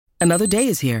Another day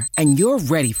is here, and you're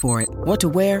ready for it. What to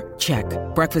wear? Check.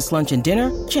 Breakfast, lunch, and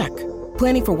dinner? Check.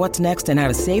 Planning for what's next and how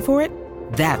to save for it?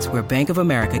 That's where Bank of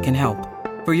America can help.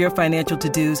 For your financial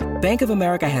to-dos, Bank of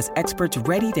America has experts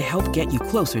ready to help get you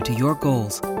closer to your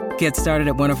goals. Get started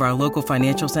at one of our local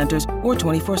financial centers or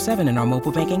 24/7 in our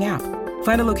mobile banking app.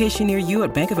 Find a location near you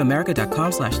at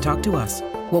bankofamerica.com/talktous.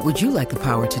 What would you like the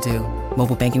power to do?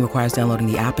 Mobile banking requires downloading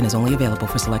the app and is only available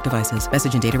for select devices.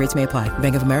 Message and data rates may apply.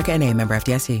 Bank of America N.A., member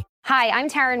FDIC. Hi, I'm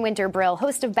Taryn Winter-Brill,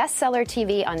 host of Bestseller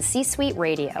TV on C-Suite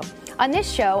Radio. On this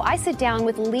show, I sit down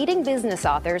with leading business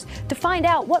authors to find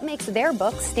out what makes their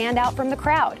books stand out from the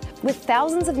crowd. With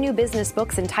thousands of new business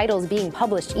books and titles being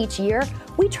published each year,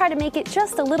 we try to make it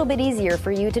just a little bit easier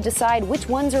for you to decide which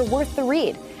ones are worth the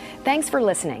read. Thanks for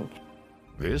listening.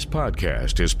 This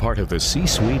podcast is part of the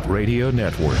C-Suite Radio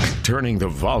Network, turning the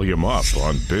volume up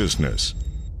on business.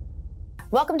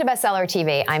 Welcome to Bestseller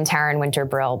TV. I'm Taryn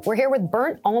Winter-Brill. We're here with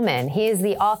Bernd Ollman. He is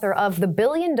the author of The $1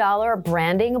 Billion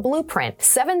Branding Blueprint,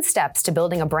 7 Steps to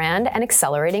Building a Brand and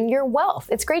Accelerating Your Wealth.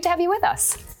 It's great to have you with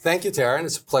us. Thank you, Taryn.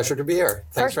 It's a pleasure to be here.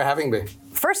 Thanks for having me.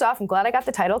 First off, I'm glad I got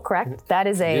the title correct. That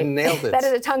is You nailed it. That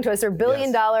is a tongue twister. $1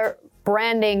 Billion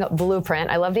Branding Blueprint.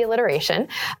 I love the alliteration.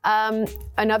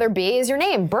 Another B is your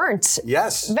name, Bernd.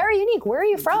 Yes. Very unique. Where are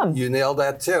you from? You nailed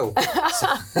that too.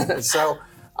 So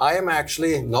I am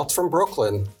actually not from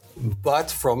Brooklyn,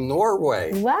 but from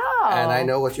Norway. Wow. And I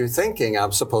know what you're thinking.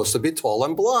 I'm supposed to be tall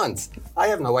and blonde. I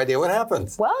have no idea what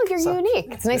happened. Well, you're unique.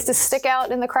 It's nice to stick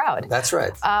out in the crowd. That's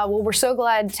right. Well, we're so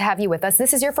glad to have you with us.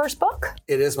 This is your first book?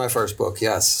 It is my first book,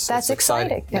 yes. That's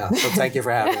exciting. Yeah, so thank you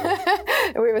for having me.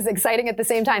 It was exciting at the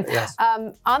same time. Yes.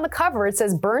 On the cover, it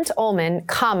says Bernd Ollman,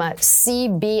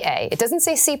 CBA. It doesn't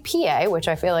say CPA, which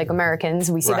I feel like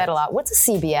Americans, we see that a lot. What's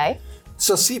a CBA?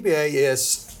 So CBA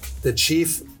is the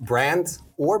Chief Brand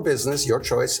or Business, your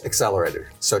choice,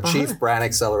 Accelerator. So Chief Brand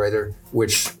Accelerator,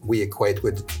 which we equate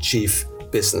with Chief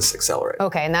Business Accelerator.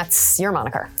 Okay, and that's your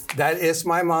moniker. That is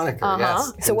my moniker,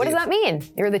 yes. So what does that mean?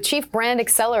 You're the Chief Brand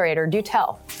Accelerator. Do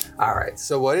tell. All right,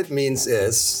 so what it means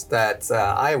is that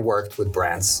I worked with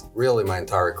brands really my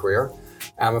entire career.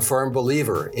 I'm a firm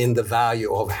believer in the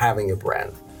value of having a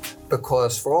brand.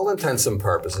 Because for all intents and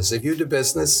purposes, if you do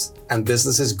business, and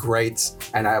business is great,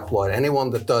 and I applaud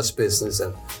anyone that does business,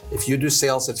 and if you do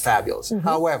sales, it's fabulous.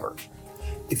 However,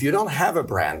 if you don't have a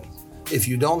brand, if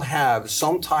you don't have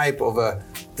some type of a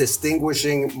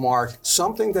distinguishing mark,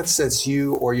 something that sets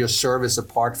you or your service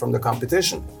apart from the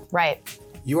competition,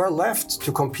 you are left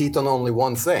to compete on only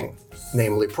one thing,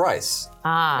 namely price.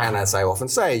 And as I often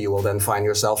say, you will then find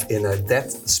yourself in a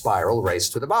debt spiral race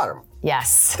to the bottom.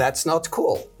 Yes. That's not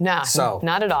cool. No,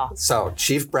 not at all. So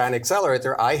Chief Brand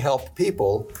Accelerator, I help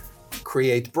people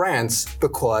create brands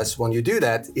because when you do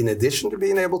that, in addition to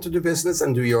being able to do business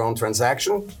and do your own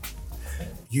transaction,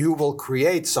 you will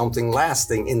create something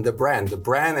lasting in the brand. The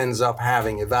brand ends up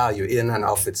having a value in and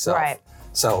of itself.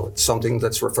 So it's something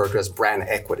that's referred to as brand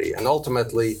equity. And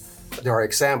ultimately, there are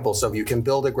examples of you can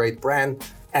build a great brand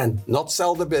and not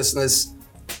sell the business.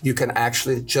 You can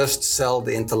actually just sell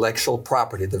the intellectual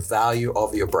property, the value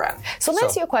of your brand. So let me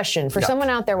ask you a question. For someone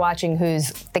out there watching who's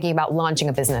thinking about launching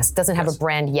a business, doesn't have a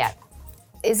brand yet,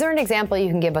 is there an example you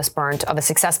can give us, Bernd, of a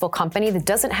successful company that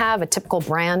doesn't have a typical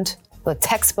brand, the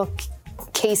textbook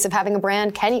case of having a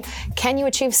brand? Can you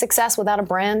achieve success without a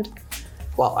brand?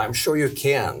 Well, I'm sure you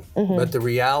can, but the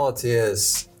reality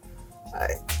is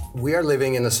we are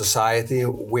living in a society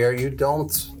where you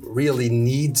don't really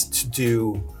need to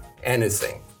do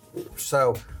anything.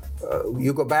 So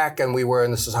you go back and we were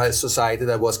in a society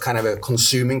that was kind of a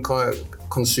consuming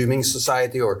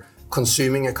society or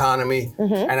consuming economy.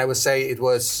 And I would say it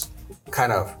was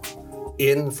kind of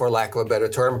in, for lack of a better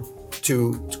term,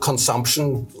 to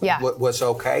consumption was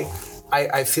okay.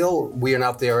 I feel we are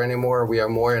not there anymore. We are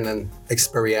more in an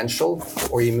experiential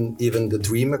or even the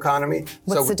dream economy.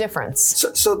 What's the difference?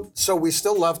 So we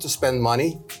still love to spend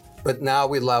money, but now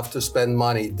we love to spend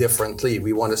money differently.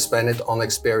 We want to spend it on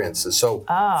experiences. So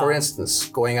for instance,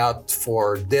 going out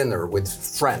for dinner with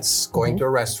friends, going to a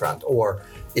restaurant, or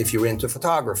if you're into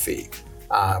photography,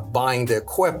 buying the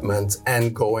equipment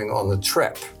and going on a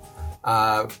trip.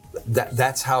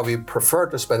 That's how we prefer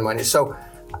to spend money. So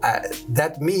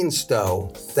that means,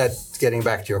 though, that getting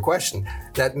back to your question,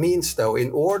 that means, though,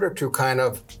 in order to kind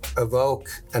of evoke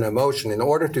an emotion, in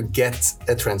order to get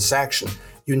a transaction,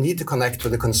 you need to connect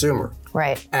with the consumer.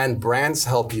 Right. And brands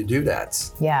help you do that.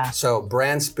 Yeah. So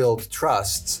brands build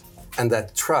trust And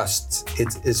that trust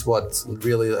is what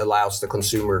really allows the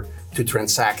consumer to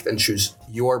transact and choose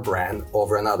your brand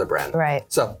over another brand. Right.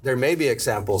 So there may be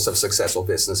examples of successful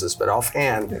businesses, but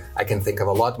offhand, I can think of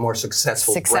a lot more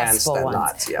successful brands than ones.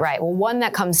 not. Yeah. Right. Well, one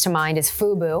that comes to mind is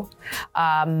Fubu.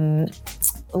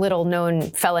 A little known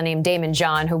fella named Damon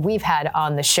John, who we've had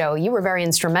on the show. You were very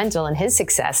instrumental in his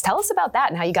success. Tell us about that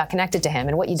and how you got connected to him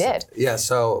and what you did. Yeah,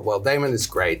 Damon is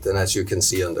great. And as you can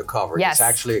see on the cover, yes. he's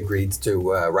actually agreed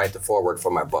to write the foreword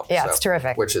for my book. Yeah, it's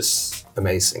terrific. Which is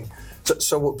amazing.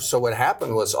 So what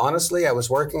happened was, honestly, I was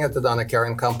working at the Donna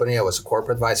Karan company. I was a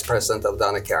corporate vice president of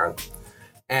Donna Karan.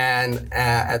 And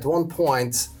at one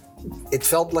point, it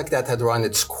felt like that had run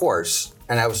its course.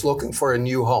 And I was looking for a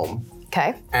new home.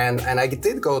 Okay. And I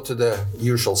did go to the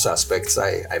usual suspects.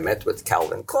 I met with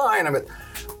Calvin Klein.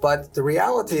 But the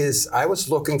reality is I was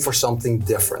looking for something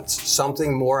different,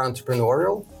 something more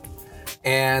entrepreneurial.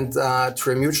 And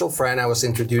through a mutual friend, I was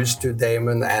introduced to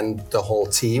Damon and the whole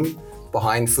team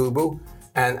behind Fubu.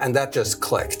 And that just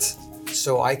clicked.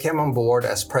 So I came on board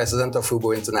as president of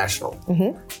Fubu International.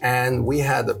 Mm-hmm. And we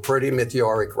had a pretty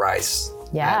meteoric rise.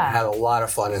 Yeah. And had a lot of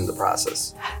fun in the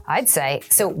process. I'd say.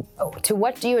 So to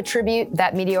what do you attribute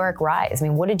that meteoric rise? I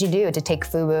mean, what did you do to take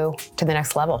Fubu to the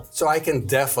next level? So I can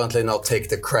definitely not take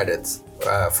the credit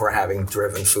for having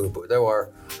driven Fubu. There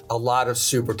were a lot of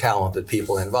super talented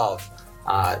people involved.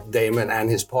 Damon and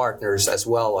his partners, as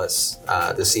well as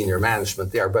the senior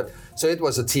management there. So it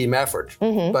was a team effort.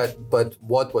 Mm-hmm. But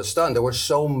what was done, there were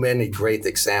so many great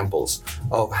examples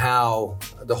of how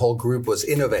the whole group was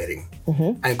innovating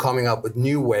and coming up with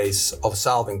new ways of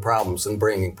solving problems and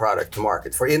bringing product to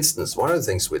market. For instance, one of the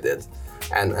things we did,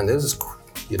 and this is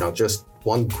just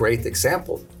one great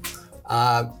example,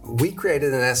 we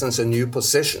created, in essence, a new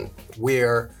position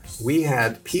where we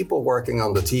had people working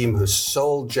on the team whose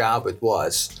sole job it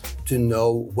was to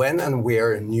know when and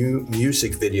where new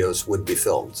music videos would be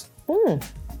filmed. Mm.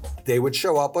 They would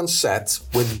show up on set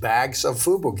with bags of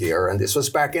Fubu gear, and this was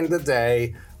back in the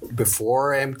day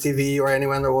before MTV or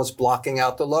anyone that was blocking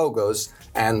out the logos,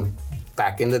 and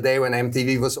back in the day when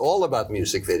MTV was all about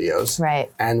music videos.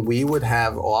 Right. And we would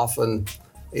have often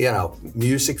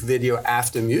music video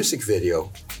after music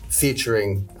video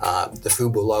featuring the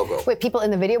Fubu logo. Wait, people in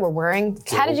the video were wearing,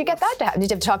 how did you get that to happen? Did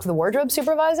you have to talk to the wardrobe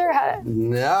supervisor?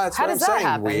 No, that's how what I'm does that saying.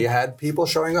 happen? We had people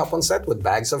showing up on set with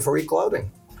bags of free clothing.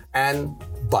 And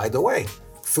by the way,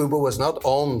 Fubu was not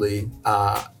only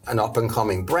an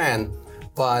up-and-coming brand,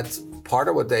 but part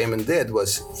of what Damon did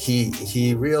was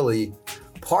he really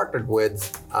partnered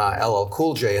with LL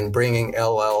Cool J in bringing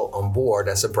LL on board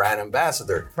as a brand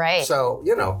ambassador. Right. So,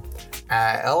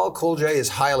 LL Cool J is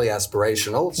highly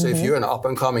aspirational. So if you're an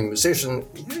up-and-coming musician,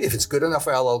 if it's good enough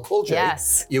for LL Cool J,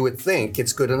 yes, you would think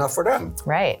it's good enough for them.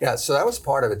 Right. Yeah, so that was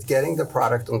part of it, getting the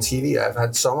product on TV. I've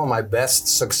had some of my best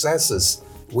successes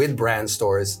with brand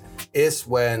stories is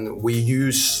when we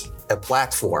use a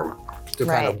platform to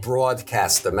kind of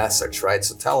broadcast the message, right?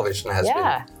 So television has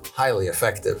been highly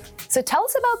effective. So tell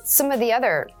us about some of the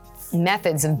other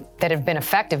methods that have been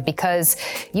effective, because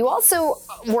you also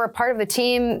were a part of the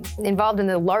team involved in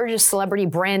the largest celebrity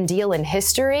brand deal in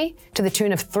history to the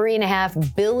tune of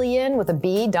 $3.5 billion with a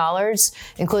B dollars,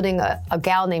 including a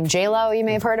gal named J-Lo, you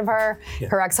may have heard of her,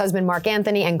 her ex-husband Mark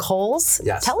Anthony, and Kohl's.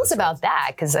 Yes, tell us about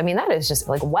that, because I mean that is just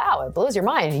like, wow, it blows your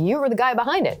mind. You were the guy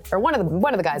behind it, or one of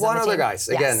the guys. One on the of the team. guys.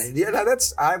 Yes. Again,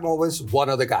 I'm always one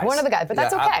of the guys. One of the guys, but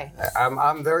that's okay.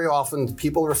 I'm very often,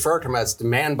 people refer to him as the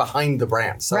man behind the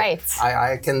brand. So right.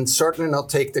 I can certainly not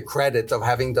take the credit of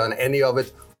having done any of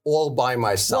it all by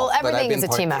myself. Well, everything is a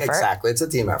team effort. Exactly, it's a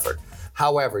team effort.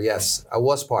 However, yes, I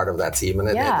was part of that team, and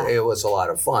it was a lot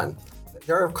of fun.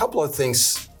 There are a couple of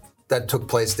things that took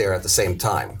place there at the same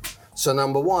time. So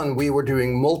number one, we were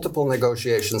doing multiple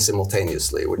negotiations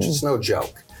simultaneously, which is no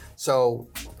joke. So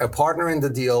a partner in the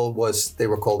deal they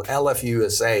were called LF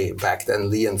USA back then,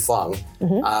 Li and Fung.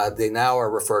 They now are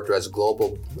referred to as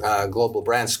Global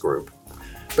Brands Group.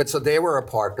 But so they were a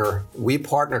partner. We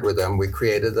partnered with them. We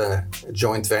created a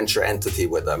joint venture entity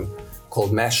with them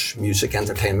called Mesh Music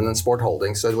Entertainment and Sport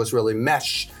Holdings. So it was really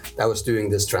Mesh that was doing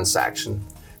this transaction.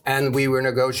 And we were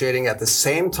negotiating at the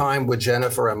same time with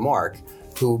Jennifer and Mark,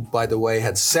 who, by the way,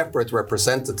 had separate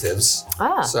representatives.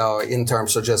 So in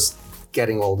terms of just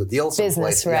getting all the deals in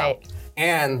place. Right.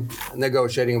 And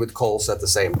negotiating with Kohl's at the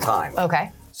same time.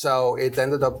 Okay. So it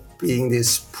ended up being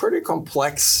this pretty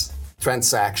complex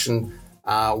transaction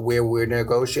where we're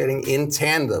negotiating in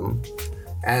tandem,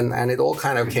 and it all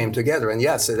kind of came together. And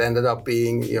yes, it ended up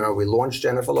being, we launched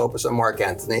Jennifer Lopez and Mark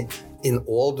Anthony in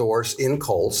all doors in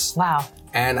Kohl's. Wow.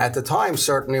 And at the time,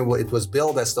 certainly it was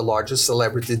billed as the largest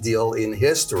celebrity deal in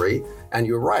history. And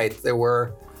you're right, there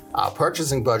were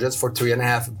purchasing budgets for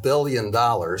 $3.5 billion.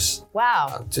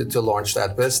 Wow. To launch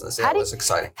that business. Yeah, it was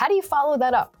exciting. How do you follow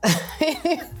that up?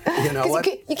 You know what?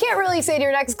 You can't really say to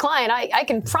your next client, I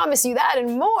can promise you that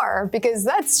and more, because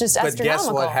that's just astronomical. But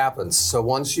guess what happens? So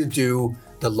once you do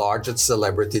the largest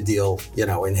celebrity deal,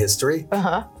 in history,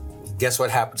 guess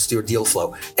what happens to your deal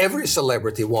flow? Every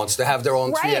celebrity wants to have their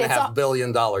own $3.5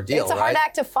 billion deal, It's a hard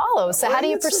act to follow. So how do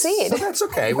you proceed? So that's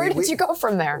okay. Where did you go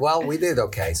from there? Well, we did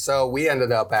okay. So we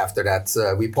ended up after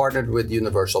that, we partnered with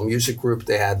Universal Music Group.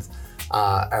 They had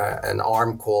an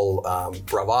arm called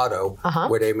Bravado,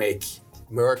 where they make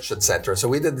merch, etc. So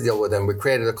we did the deal with them. We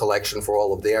created a collection for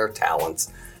all of their talent.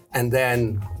 And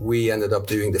then we ended up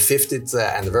doing the 50th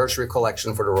anniversary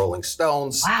collection for the Rolling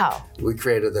Stones. Wow. We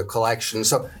created a collection.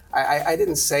 So I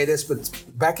didn't say this, but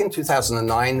back in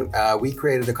 2009, we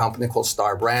created a company called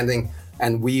Star Branding.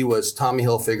 And we was Tommy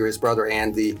Hilfiger, his brother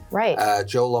Andy,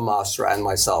 Joe LaMastra, and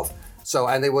myself. So,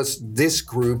 and it was this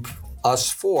group, us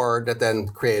four, that then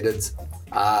created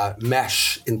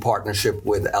Mesh in partnership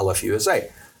with LFUSA.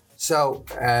 So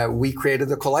we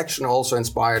created a collection also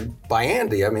inspired by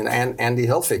Andy. I mean, Andy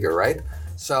Hilfiger, right?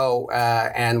 So,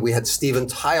 and we had Steven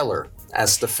Tyler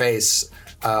as the face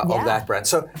of that brand.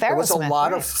 So there was a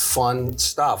lot of fun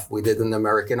stuff. We did an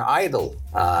American Idol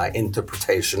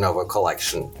interpretation of a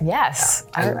collection. Yes,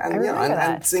 I remember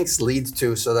that. And things lead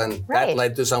to, so then that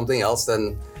led to something else.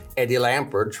 Then Eddie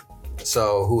Lampert,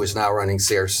 who is now running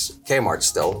Sears Kmart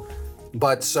still.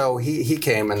 But so he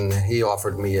came and he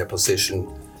offered me a position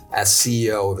as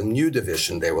CEO of a new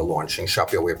division they were launching,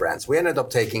 Shop Your Way Brands. We ended up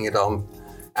taking it on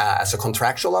as a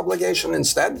contractual obligation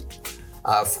instead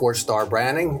for Star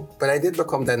Branding. But I did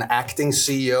become then acting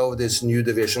CEO of this new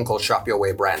division called Shop Your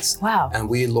Way Brands. Wow. And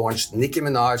we launched Nicki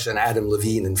Minaj and Adam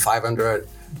Levine in 500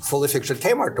 fully featured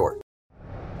Kmart doors.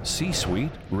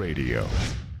 C-Suite Radio.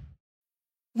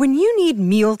 When you need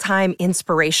mealtime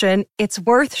inspiration, it's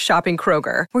worth shopping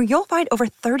Kroger, where you'll find over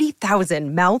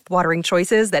 30,000 mouth-watering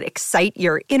choices that excite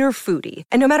your inner foodie.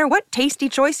 And no matter what tasty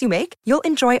choice you make, you'll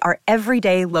enjoy our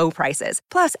everyday low prices,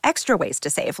 plus extra ways to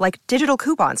save, like digital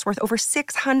coupons worth over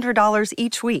 $600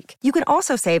 each week. You can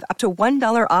also save up to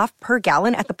 $1 off per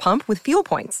gallon at the pump with fuel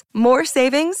points. More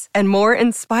savings and more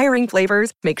inspiring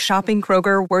flavors make shopping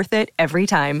Kroger worth it every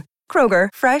time. Kroger,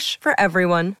 fresh for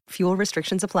everyone. Fuel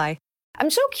restrictions apply. I'm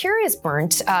so curious,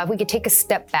 Bernd, if we could take a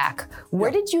step back.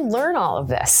 Where did you learn all of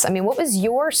this? I mean, what was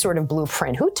your sort of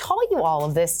blueprint? Who taught you all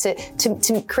of this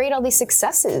to create all these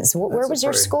successes? Where was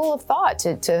your school of thought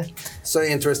to? So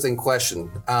interesting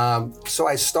question. So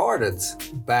I started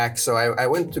back, I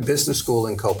went to business school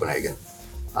in Copenhagen.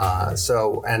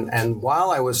 And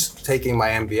while I was taking my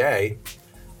MBA,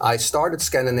 I started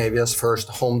Scandinavia's first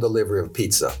home delivery of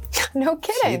pizza. No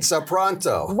kidding. Pizza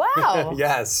Pronto. Wow.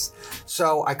 Yes.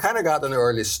 So I kind of got an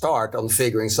early start on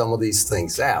figuring some of these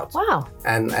things out. Wow.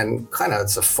 And kind of,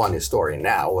 it's a funny story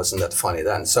now. Wasn't that funny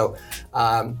then? So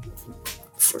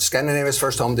Scandinavia's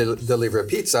first home delivery of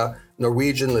pizza,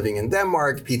 Norwegian living in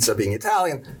Denmark, pizza being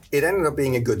Italian, it ended up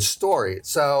being a good story.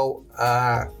 So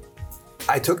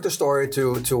I took the story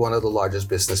to one of the largest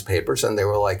business papers, and they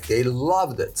were like, they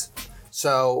loved it.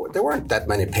 So there weren't that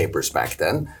many papers back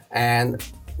then. And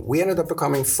we ended up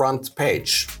becoming front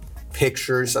page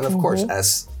pictures. And of course,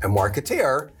 as a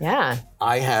marketeer,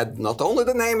 I had not only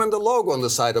the name and the logo on the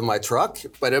side of my truck,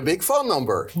 but a big phone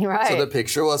number. Right. So the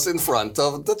picture was in front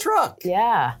of the truck.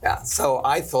 Yeah. Yeah. So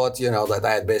I thought, that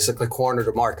I had basically cornered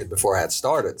the market before I had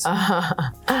started.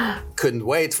 Couldn't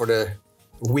wait for the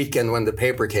weekend when the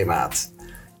paper came out.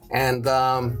 And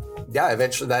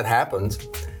eventually that happened.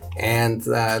 And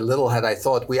little had I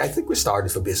thought, I think we started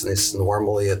for business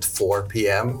normally at 4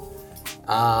 p.m.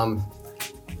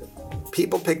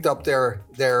 People picked up their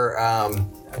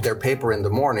paper in the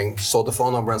morning, saw the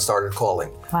phone number and started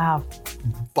calling. Wow.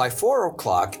 By 4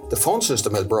 o'clock, the phone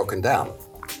system had broken down.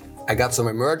 I got some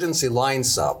emergency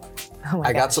lines up.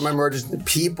 I got some emergency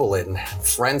people in,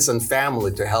 friends and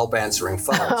family to help answering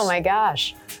phones. Oh my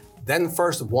gosh. Then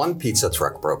first one pizza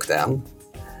truck broke down.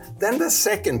 Then the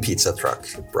second pizza truck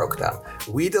broke down.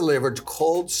 We delivered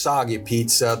cold, soggy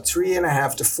pizza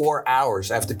 3.5 to 4 hours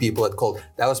after people had called.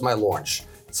 That was my launch.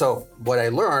 So what I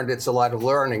learned, it's a lot of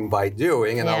learning by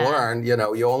doing. And I learned,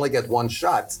 you only get one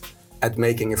shot at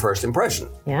making a first impression.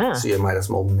 Yeah. So you might as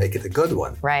well make it a good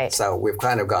one. Right. So we've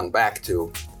kind of gone back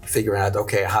to figuring out,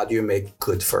 okay, how do you make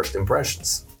good first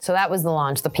impressions? So that was the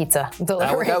launch, the pizza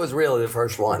delivery. That was really the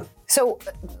first one. So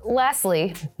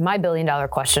lastly, my billion-dollar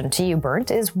question to you, Bernd,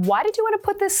 is why did you want to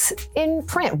put this in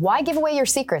print? Why give away your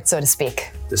secret, so to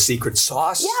speak? The secret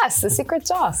sauce? Yes, the secret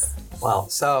sauce. Well,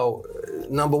 so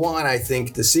number one, I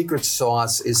think the secret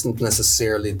sauce isn't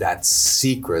necessarily that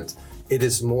secret. It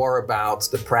is more about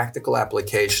the practical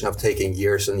application of taking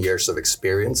years and years of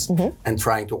experience and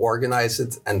trying to organize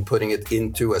it and putting it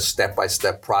into a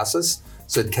step-by-step process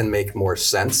so it can make more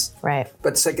sense. Right.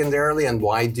 But secondarily, and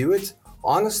why do it?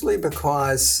 Honestly,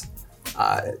 because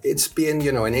it's been,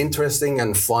 an interesting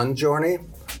and fun journey,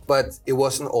 but it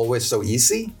wasn't always so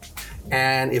easy.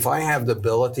 And if I have the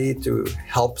ability to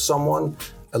help someone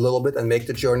a little bit and make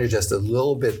the journey just a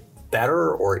little bit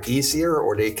better or easier,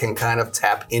 or they can kind of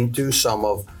tap into some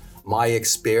of my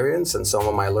experience and some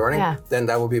of my learning, then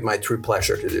that would be my true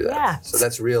pleasure to do that. Yeah. So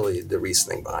that's really the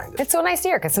reasoning behind it. It's so nice to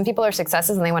hear, because some people are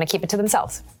successes and they want to keep it to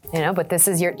themselves. But this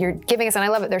is you're giving us, and I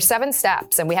love it. There's 7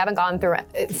 steps, and we haven't gone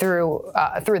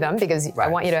through them because I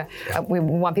want you to. We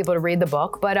want people to read the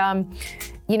book, but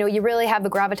you really have the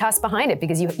gravitas behind it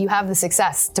because you have the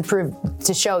success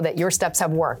to show that your steps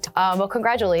have worked. Well,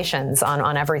 congratulations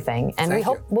on everything, and we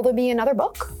hope. Will there be another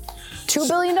book? $2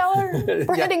 billion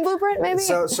branding blueprint, maybe?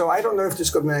 So I don't know if there's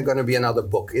going to be another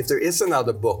book. If there is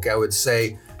another book, I would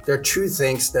say there are 2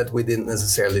 things that we didn't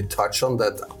necessarily touch on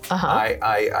that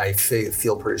I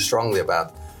feel pretty strongly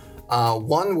about.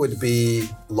 One would be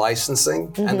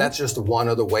licensing, and that's just one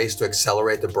of the ways to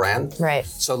accelerate the brand. Right.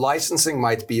 So licensing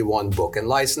might be one book, and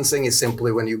licensing is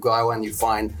simply when you go and you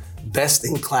find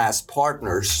best-in-class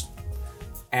partners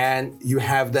and you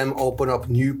have them open up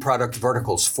new product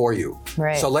verticals for you.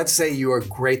 Right. So let's say you are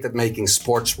great at making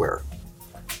sportswear,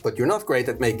 but you're not great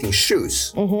at making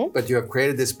shoes, but you have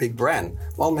created this big brand.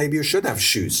 Well, maybe you should have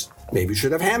shoes. Maybe you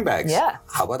should have handbags. Yeah.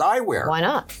 How about eyewear? Why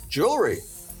not? Jewelry,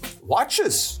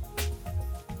 watches.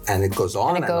 And it goes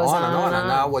on and on. And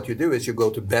now what you do is you go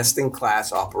to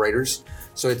best-in-class operators.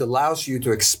 So it allows you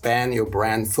to expand your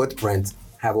brand footprint,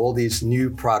 have all these new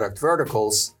product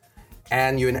verticals,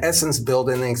 and you in essence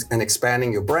building and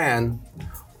expanding your brand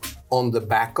on the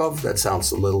back of, that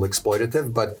sounds a little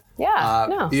exploitative, but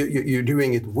you're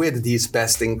doing it with these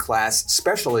best-in-class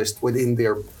specialists within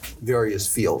their various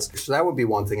fields. So that would be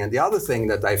one thing. And the other thing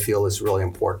that I feel is really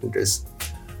important is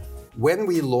when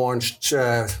we launched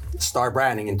Star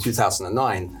Branding in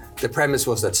 2009, the premise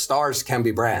was that stars can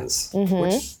be brands,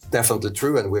 which is definitely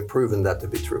true, and we've proven that to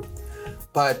be true.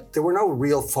 But there were no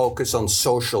real focus on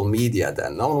social media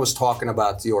then. No one was talking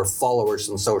about your followers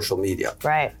on social media.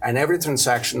 Right. And every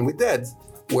transaction we did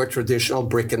were traditional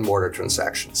brick and mortar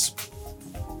transactions.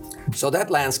 So that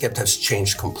landscape has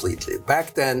changed completely.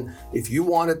 Back then, if you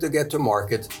wanted to get to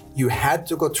market, you had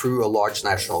to go through a large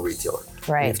national retailer.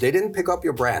 Right. And if they didn't pick up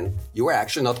your brand, you were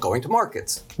actually not going to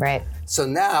market. Right. So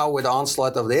now with the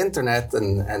onslaught of the internet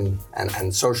and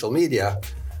social media,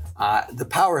 the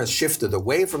power has shifted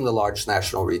away from the large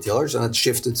national retailers, and it's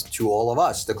shifted to all of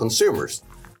us, the consumers.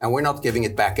 And we're not giving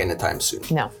it back anytime soon.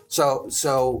 No.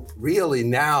 So really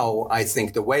now, I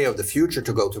think the way of the future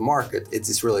to go to market, it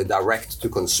is really direct to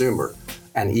consumer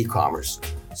and e-commerce.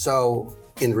 So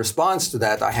in response to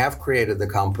that, I have created a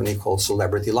company called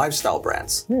Celebrity Lifestyle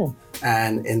Brands.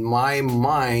 And in my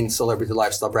mind, Celebrity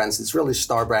Lifestyle Brands, it's really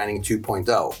Star Branding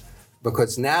 2.0,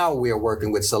 because now we are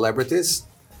working with celebrities,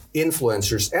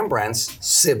 influencers, and brands,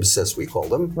 SIBs as we call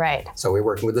them. Right. So we're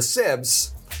working with the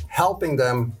SIBs, helping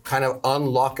them kind of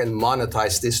unlock and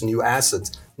monetize this new asset,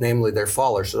 namely their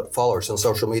followers on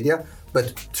social media, but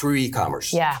through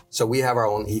e-commerce. Yeah. So we have our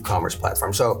own e-commerce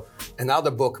platform. So another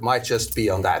book might just be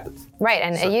on that. Right,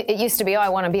 and it used to be, I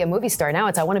want to be a movie star. Now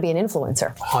it's, I want to be an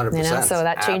influencer. 100%. So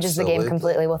that changes the game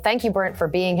completely. Well, thank you, Bernd, for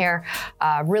being here.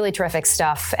 Really terrific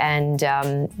stuff, and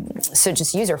so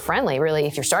just user-friendly, really.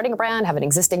 If you're starting a brand, have an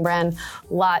existing brand,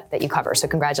 a lot that you cover, so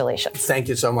congratulations. Thank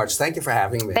you so much. Thank you for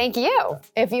having me. Thank you.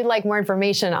 If you'd like more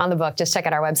information on the book, just check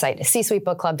out our website,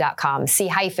 c-suitebookclub.com,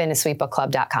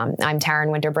 c-suitebookclub.com. I'm Taryn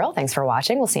Winterbrill. Thanks for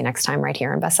watching. We'll see you next time right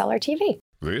here on Bestseller TV.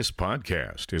 This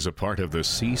podcast is a part of the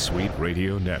C-Suite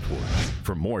Radio Network.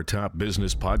 For more top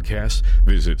business podcasts,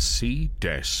 visit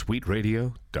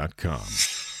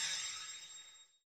c-suiteradio.com.